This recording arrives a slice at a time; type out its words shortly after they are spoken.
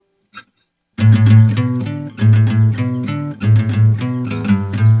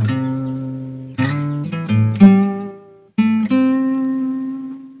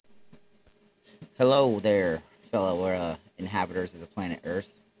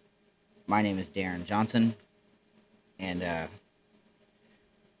My name is Darren Johnson, and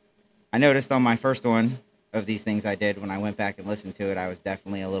I noticed on my first one of these things I did when I went back and listened to it, I was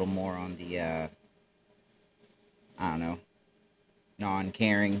definitely a little more on the I don't know,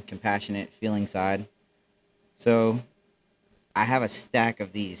 non-caring, compassionate, feeling side. So I have a stack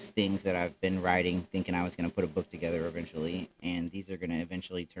of these things that I've been writing, thinking I was going to put a book together eventually, and these are going to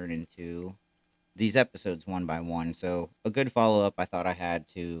eventually turn into these episodes one by one. So a good follow-up I thought I had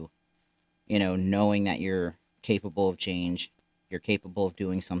to, knowing that you're capable of change, you're capable of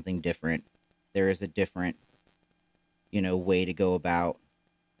doing something different. There is a different, way to go about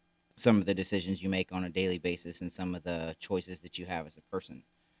some of the decisions you make on a daily basis and some of the choices that you have as a person.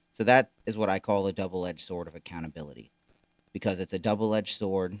 So that is what I call a double-edged sword of accountability, because it's a double-edged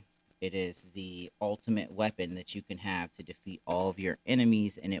sword. It is the ultimate weapon that you can have to defeat all of your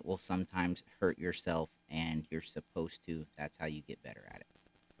enemies, and it will sometimes hurt yourself, and you're supposed to. That's how you get better at it.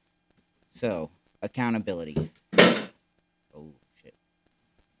 So, accountability. Oh, shit.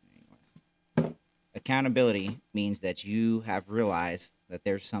 Accountability means that you have realized that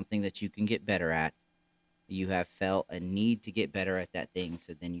there's something that you can get better at. You have felt a need to get better at that thing,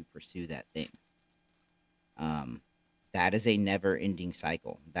 so then you pursue that thing. Um, that is a never ending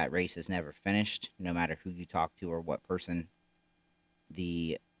cycle. That race is never finished, no matter who you talk to or what person.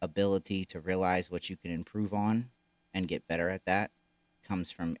 The ability to realize what you can improve on and get better at that comes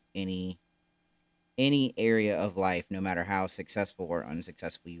from any area of life. No matter how successful or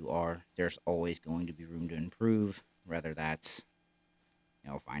unsuccessful you are, there's always going to be room to improve, whether that's,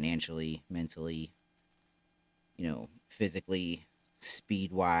 financially, mentally, physically,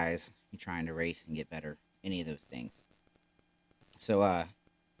 speed wise, you're trying to race and get better, any of those things. So,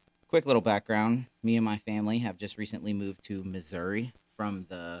 quick little background: me and my family have just recently moved to Missouri from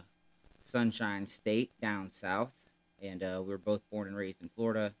the Sunshine State down south, and we were both born and raised in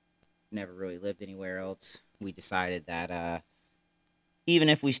Florida. Never really lived anywhere else. We decided that even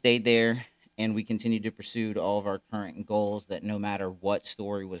if we stayed there and we continued to pursue all of our current goals, that no matter what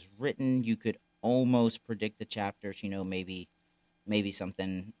story was written, you could almost predict the chapters. Maybe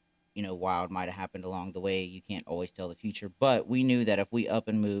something wild might have happened along the way. You can't always tell the future, but we knew that if we up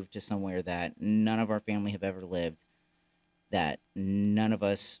and moved to somewhere that none of our family have ever lived, that none of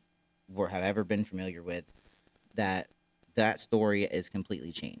us have ever been familiar with, that that story is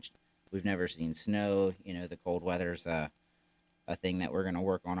completely changed. We've never seen snow. The cold weather's a thing that we're going to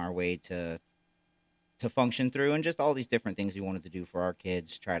work on our way to function through, and just all these different things we wanted to do for our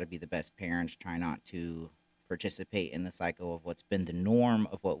kids. Try to be the best parents. Try not to participate in the cycle of what's been the norm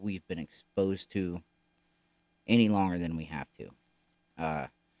of what we've been exposed to any longer than we have to. Uh,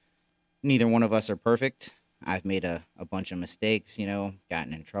 Neither one of us are perfect. I've made a bunch of mistakes,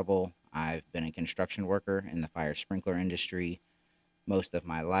 gotten in trouble. I've been a construction worker in the fire sprinkler industry most of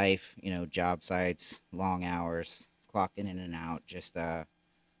my life, job sites, long hours, clocking in and out, just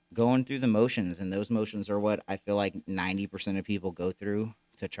going through the motions. And those motions are what I feel like 90% of people go through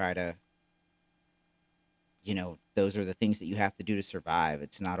to try to, those are the things that you have to do to survive.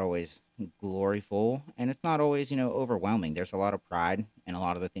 It's not always gloryful, and it's not always, overwhelming. There's a lot of pride in a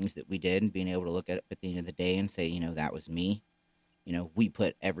lot of the things that we did, and being able to look at the end of the day and say, that was me. We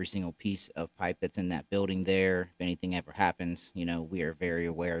put every single piece of pipe that's in that building there. If anything ever happens, we are very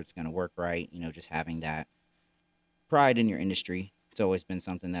aware it's going to work right. Just having that pride in your industry. It's always been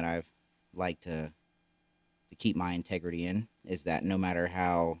something that I've liked to keep my integrity in, is that no matter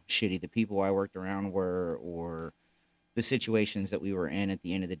how shitty the people I worked around were, or the situations that we were in, at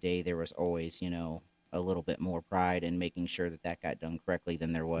the end of the day, there was always, a little bit more pride in making sure that that got done correctly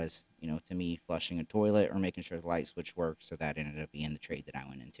than there was, to me flushing a toilet or making sure the light switch worked. So that ended up being the trade that I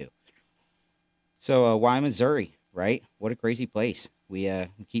went into. So why Missouri, right? What a crazy place. We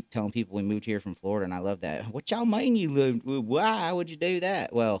keep telling people we moved here from Florida, and I love that. What y'all mean you lived? Why would you do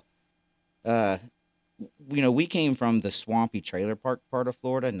that? Well, uh, we came from the swampy trailer park part of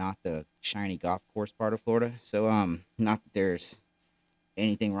Florida, not the shiny golf course part of Florida. So, not that there's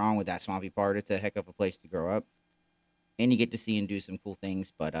anything wrong with that swampy part. It's a heck of a place to grow up, and you get to see and do some cool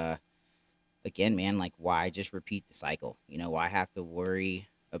things. But again, man, like, why just repeat the cycle? Why have to worry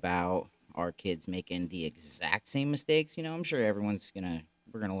about our kids making the exact same mistakes? I'm sure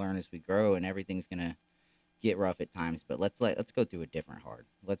we're gonna learn as we grow, and everything's gonna get rough at times. But let's go through a different hard.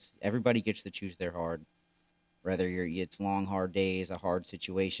 Everybody gets to choose their hard. Whether it's long hard days, a hard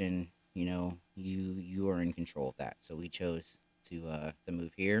situation, you are in control of that. So we chose to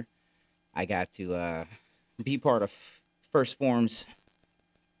move here. I got to be part of First Form's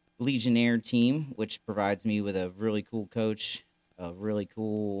Legionnaire team, which provides me with a really cool coach, a really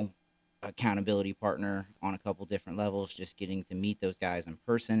cool accountability partner on a couple different levels. Just getting to meet those guys in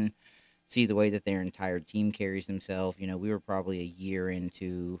person, see the way that their entire team carries themselves. We were probably a year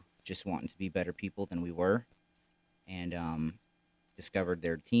into just wanting to be better people than we were, and discovered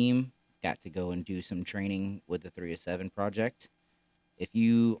their team. Got to go and do some training with the 307 project. If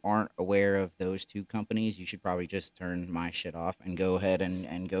you aren't aware of those two companies, you should probably just turn my shit off and go ahead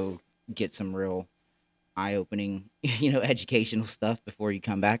and go get some real eye opening, educational stuff before you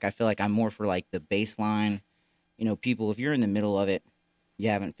come back. I feel like I'm more for like the baseline, people, if you're in the middle of it, you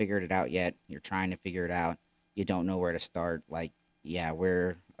haven't figured it out yet, you're trying to figure it out, you don't know where to start. Like, yeah,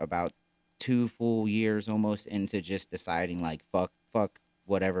 we're about 2 full years almost into just deciding, like, fuck,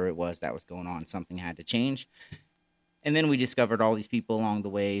 whatever it was that was going on, something had to change. And then we discovered all these people along the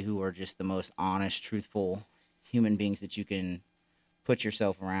way who are just the most honest, truthful human beings that you can put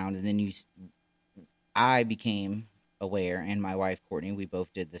yourself around. And then I became aware, and my wife Courtney, we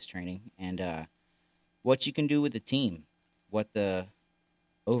both did this training, and what you can do with a team, what the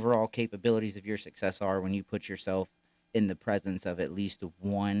overall capabilities of your success are when you put yourself in the presence of at least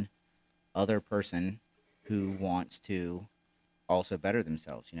one other person who wants to also better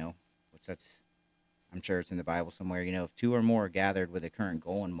themselves. What's that's I'm sure it's in the Bible somewhere. If two or more are gathered with a current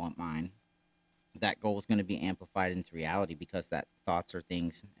goal in mind, that goal is going to be amplified into reality because that thoughts are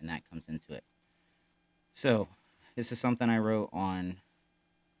things, and that comes into it. So, this is something I wrote on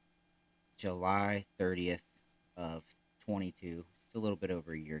July 30th of 22. It's a little bit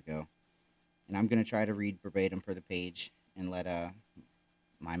over a year ago. And I'm going to try to read verbatim for the page and let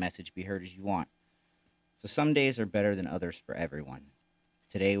my message be heard as you want. So, some days are better than others for everyone.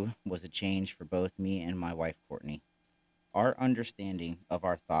 Today was a change for both me and my wife, Courtney. Our understanding of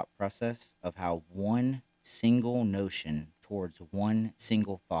our thought process, of how one single notion towards one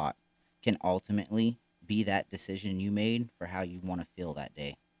single thought can ultimately be that decision you made for how you want to feel that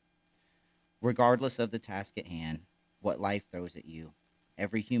day. Regardless of the task at hand, what life throws at you,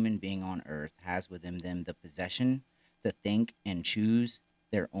 every human being on earth has within them the possession to think and choose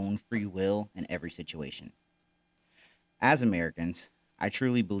their own free will in every situation. As Americans, I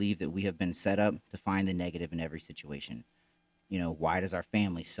truly believe that we have been set up to find the negative in every situation. Why does our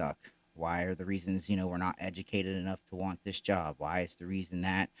family suck? Why are the reasons, we're not educated enough to want this job? Why is the reason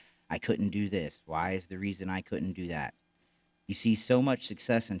that I couldn't do this? Why is the reason I couldn't do that? You see so much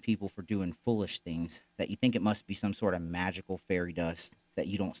success in people for doing foolish things that you think it must be some sort of magical fairy dust, that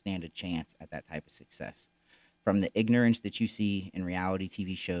you don't stand a chance at that type of success. From the ignorance that you see in reality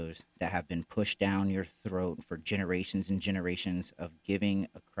TV shows that have been pushed down your throat for generations and generations of giving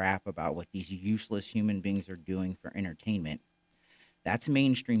a crap about what these useless human beings are doing for entertainment, that's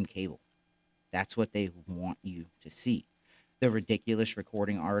mainstream cable. That's what they want you to see. The ridiculous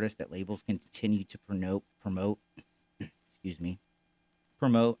recording artists that labels continue to excuse me,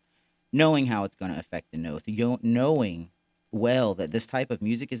 promote, knowing how it's going to affect the note, knowing well that this type of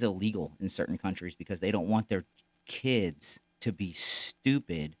music is illegal in certain countries because they don't want their kids to be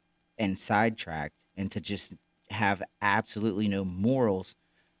stupid and sidetracked and to just have absolutely no morals.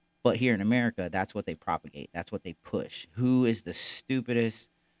 But here in America, that's what they propagate. That's what they push. Who is the stupidest,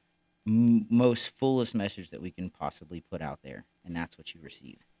 most fullest message that we can possibly put out there? And that's what you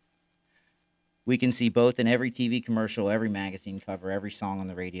receive. We can see both in every TV commercial, every magazine cover, every song on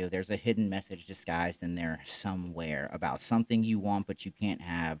the radio. There's a hidden message disguised in there somewhere about something you want but you can't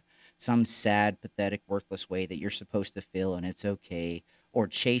have, some sad, pathetic, worthless way that you're supposed to feel and it's okay, or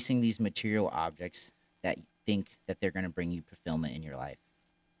chasing these material objects that you think that they're going to bring you fulfillment in your life.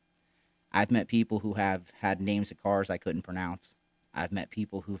 I've met people who have had names of cars I couldn't pronounce. I've met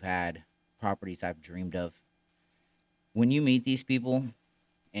people who've had properties I've dreamed of. When you meet these people,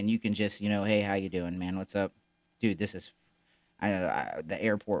 and you can just, hey, how you doing, man? What's up, dude? This is the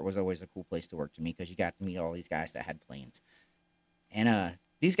airport was always a cool place to work to me because you got to meet all these guys that had planes, and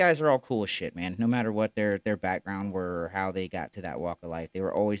these guys are all cool as shit, man. No matter what their background were or how they got to that walk of life, they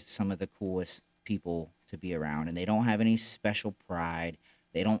were always some of the coolest people to be around, and they don't have any special pride.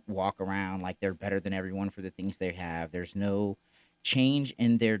 They don't walk around like they're better than everyone for the things they have. There's no change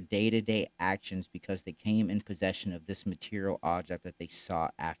in their day-to-day actions because they came in possession of this material object that they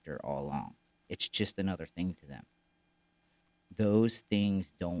sought after all along. It's just another thing to them. Those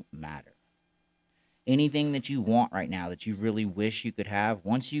things don't matter. Anything that you want right now that you really wish you could have,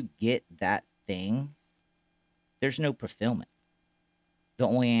 once you get that thing, there's no fulfillment. The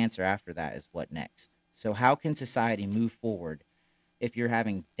only answer after that is what next. So how can society move forward if you're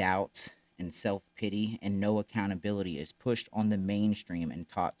having doubts and self pity and no accountability is pushed on the mainstream and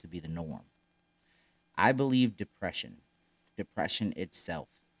taught to be the norm? I believe depression itself,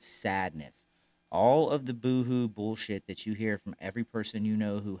 sadness, all of the boohoo bullshit that you hear from every person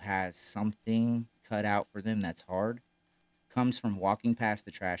who has something cut out for them that's hard, comes from walking past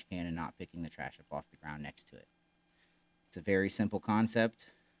the trash can and not picking the trash up off the ground next to it. It's a very simple concept.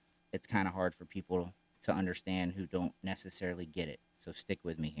 It's kind of hard for people to understand who don't necessarily get it. So stick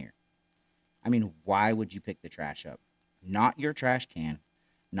with me here. I mean, why would you pick the trash up? Not your trash can,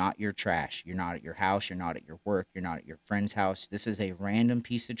 not your trash. You're not at your house, you're not at your work, you're not at your friend's house. This is a random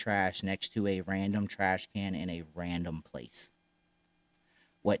piece of trash next to a random trash can in a random place.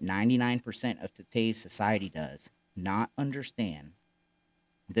 What 99% of today's society does not understand,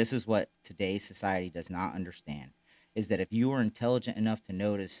 this is what today's society does not understand, is that if you are intelligent enough to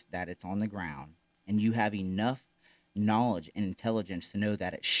notice that it's on the ground and you have enough knowledge and intelligence to know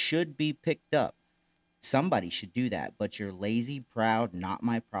that it should be picked up, somebody should do that. But your lazy, proud, not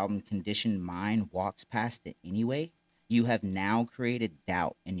my problem, conditioned mind walks past it anyway. You have now created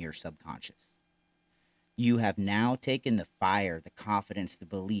doubt in your subconscious. You have now taken the fire, the confidence, the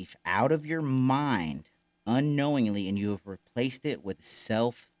belief out of your mind unknowingly, and you have replaced it with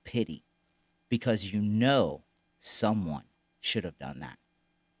self pity because you know someone should have done that.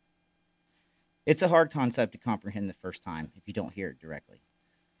 It's a hard concept to comprehend the first time if you don't hear it directly.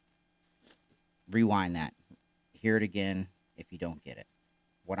 Rewind that, hear it again if you don't get it.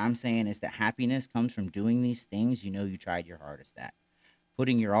 What I'm saying is that happiness comes from doing these things you know you tried your hardest at,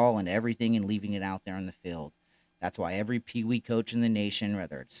 putting your all into everything and leaving it out there on the field. That's why every Pee Wee coach in the nation,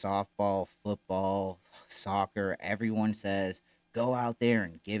 whether it's softball, football, soccer, everyone says, go out there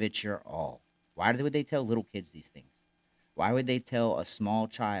and give it your all. Why would they tell little kids these things? Why would they tell a small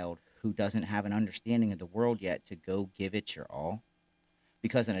child who doesn't have an understanding of the world yet to go give it your all?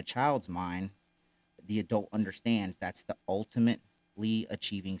 Because in a child's mind, the adult understands that's the ultimately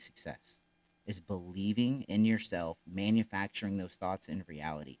achieving success is believing in yourself, manufacturing those thoughts in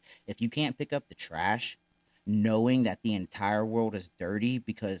reality. If you can't pick up the trash, knowing that the entire world is dirty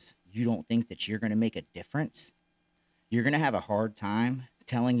because you don't think that you're going to make a difference, you're going to have a hard time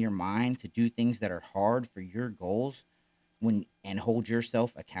telling your mind to do things that are hard for your goals when and hold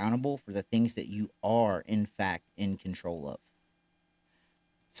yourself accountable for the things that you are in fact in control of.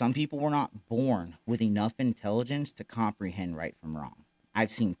 Some people were not born with enough intelligence to comprehend right from wrong.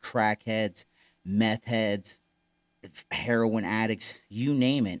 I've seen crackheads, meth heads, heroin addicts, you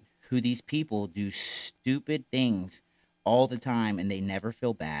name it, who these people do stupid things all the time and they never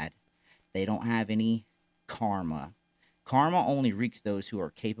feel bad. They don't have any karma. Karma only reaches those who are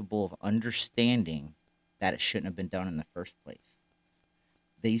capable of understanding that it shouldn't have been done in the first place.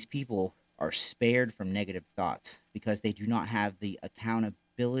 These people are spared from negative thoughts because they do not have the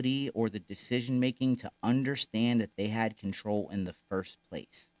accountability or the decision making to understand that they had control in the first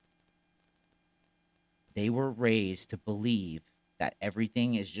place. They were raised to believe that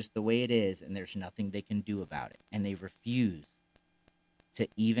everything is just the way it is and there's nothing they can do about it. And they refuse to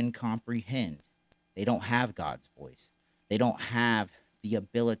even comprehend. They don't have God's voice. They don't have the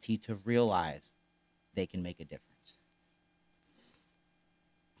ability to realize they can make a difference.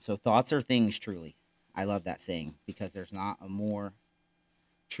 So thoughts are things truly. I love that saying because there's not a more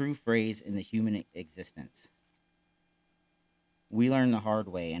true phrase in the human existence. We learn the hard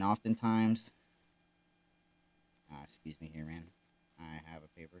way, and oftentimes, excuse me here, man. I have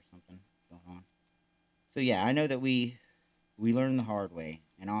a paper or something going on. So yeah, I know that we learn the hard way,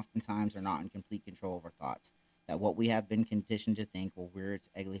 and oftentimes are not in complete control of our thoughts. That what we have been conditioned to think will rear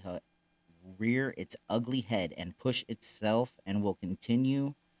its ugly head and push itself, and will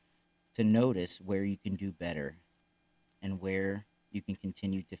continue to notice where you can do better and where you can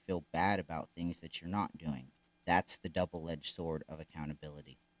continue to feel bad about things that you're not doing. That's the double edged sword of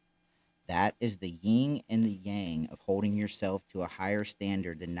accountability. That is the yin and the yang of holding yourself to a higher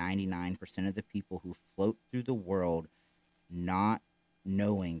standard than 99% of the people who float through the world not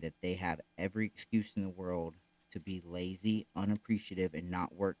knowing that they have every excuse in the world to be lazy, unappreciative, and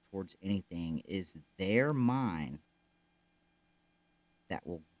not work towards anything is their mind that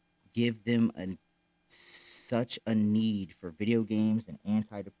will give them such a need for video games and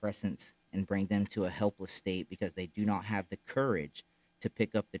antidepressants and bring them to a helpless state because they do not have the courage to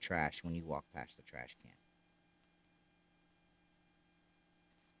pick up the trash when you walk past the trash can.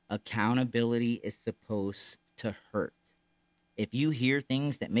 Accountability is supposed to hurt. If you hear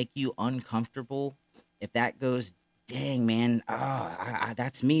things that make you uncomfortable, if that goes, dang man,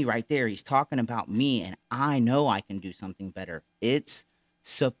 that's me right there. He's talking about me, and I know I can do something better. It's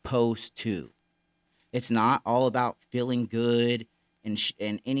supposed to. It's not all about feeling good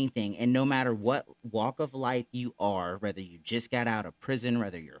and anything. And no matter what walk of life you are, whether you just got out of prison,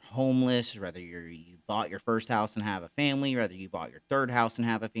 whether you're homeless, whether you bought your first house and have a family, whether you bought your third house and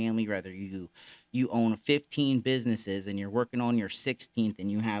have a family, whether you own 15 businesses and you're working on your 16th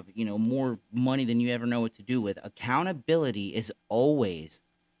and you have, more money than you ever know what to do with. Accountability is always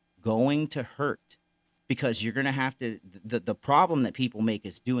going to hurt because you're going to have to the problem that people make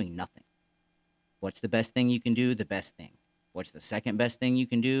is doing nothing. What's the best thing you can do? The best thing. What's the second best thing you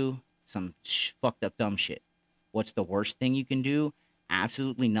can do? Some fucked up dumb shit. What's the worst thing you can do?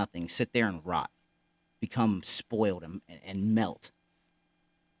 Absolutely nothing. Sit there and rot, become spoiled and melt.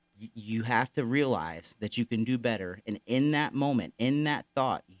 You have to realize that you can do better. And in that moment, in that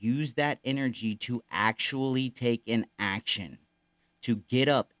thought, use that energy to actually take an action, to get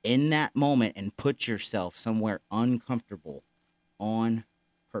up in that moment and put yourself somewhere uncomfortable on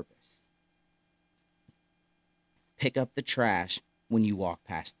purpose. Pick up the trash when you walk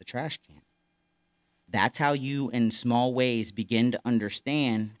past the trash can. That's how you, in small ways, begin to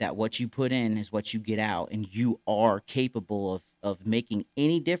understand that what you put in is what you get out, and you are capable of making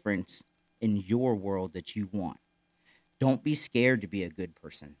any difference in your world that you want. Don't be scared to be a good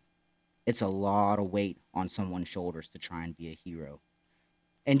person. It's a lot of weight on someone's shoulders to try and be a hero.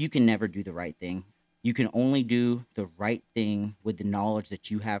 And you can never do the right thing. You can only do the right thing with the knowledge that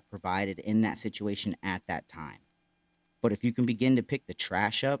you have provided in that situation at that time. But if you can begin to pick the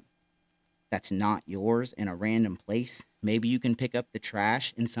trash up that's not yours in a random place, maybe you can pick up the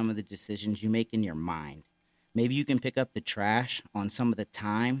trash in some of the decisions you make in your mind. Maybe you can pick up the trash on some of the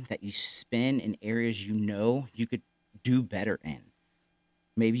time that you spend in areas you know you could do better in.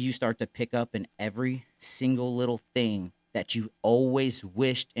 Maybe you start to pick up in every single little thing that you always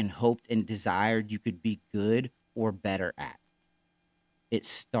wished and hoped and desired you could be good or better at. It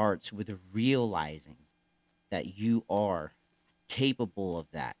starts with realizing that you are capable of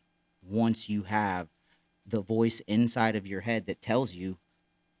that once you have the voice inside of your head that tells you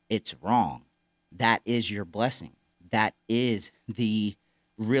it's wrong. That is your blessing. That is the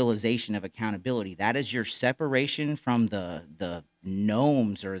realization of accountability. That is your separation from the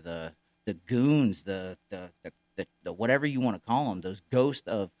gnomes or the goons, the whatever you want to call them, those ghosts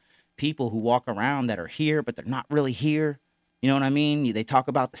of people who walk around that are here but they're not really here. You know what I mean? They talk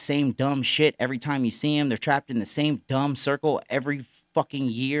about the same dumb shit every time you see them. They're trapped in the same dumb circle every fucking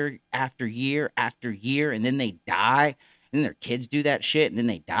year after year after year, and then they die. And then their kids do that shit, and then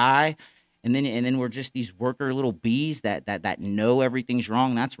they die. And then we're just these worker little bees that know everything's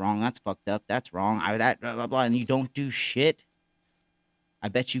wrong. That's wrong. That's fucked up. That's wrong. That blah blah blah. And you don't do shit. I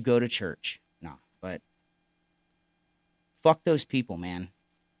bet you go to church. No, but fuck those people, man.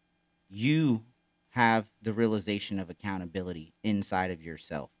 You have the realization of accountability inside of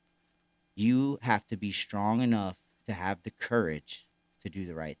yourself. You have to be strong enough to have the courage to do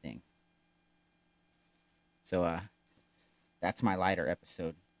the right thing. So that's my lighter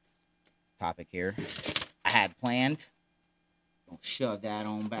episode topic here. I had planned. I'll shove that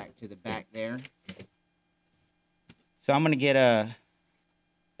on back to the back there. So I'm gonna get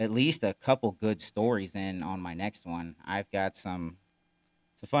at least a couple good stories in on my next one. I've got some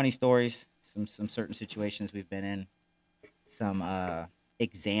funny stories, some certain situations we've been in, some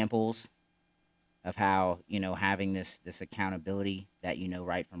examples of how having this accountability that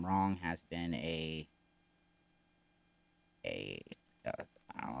right from wrong has been a I don't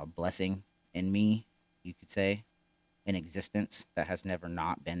know, a blessing in me, you could say, in existence that has never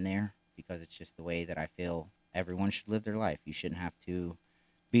not been there because it's just the way that I feel everyone should live their life. You shouldn't have to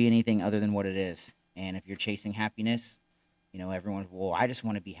be anything other than what it is. And if you're chasing happiness, everyone's, well, I just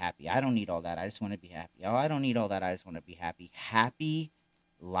want to be happy. I don't need all that. I just want to be happy. Oh, I don't need all that. I just want to be happy. Happy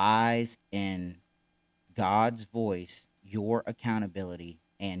lies in God's voice, your accountability,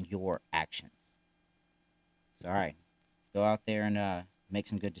 and your actions. So, all right, go out there and make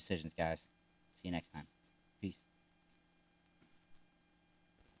some good decisions, guys. See you next time.